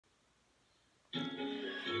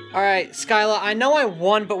Alright, Skyla, I know I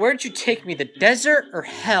won, but where'd you take me? The desert or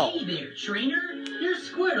hell? Hey there, trainer. Your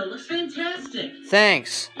Squirtle looks fantastic.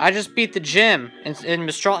 Thanks. I just beat the gym in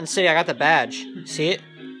Mistralton City. I got the badge. See it?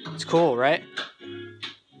 It's cool, right?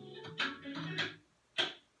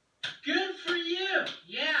 Good for you.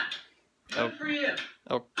 Yeah. Good for you.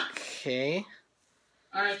 Okay.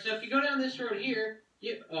 Alright, so if you go down this road here,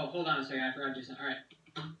 oh, hold on a second. I forgot to do something. Alright.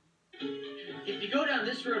 If you go down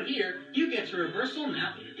this road here, you get to Reversal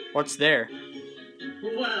Mountain. What's there?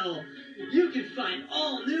 Well, you can find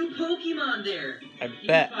all new Pokemon there. I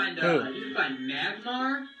bet. You can find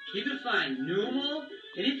Magmar, you can find Numel,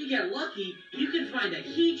 and if you get lucky, you can find a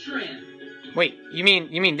Heatran. Wait, you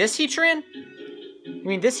mean this Heatran? You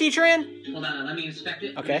mean this Heatran? Hold on, let me inspect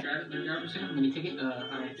it. Okay. Let me grab it for a second. Let me take it.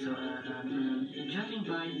 Alright, so, judging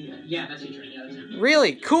by the... yeah, that's Heatran. Yeah, that's him.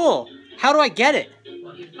 Really? Cool. How do I get it?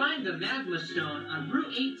 Well, you find the Magma Stone on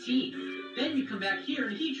Route 18. Then you come back here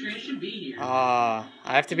and Heatran should be here. I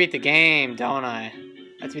have to beat the game, don't I?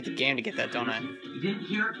 I have to beat the game to get that, don't I? You didn't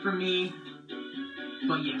hear it from me,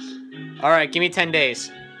 but yes. Alright, give me 10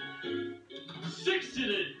 days.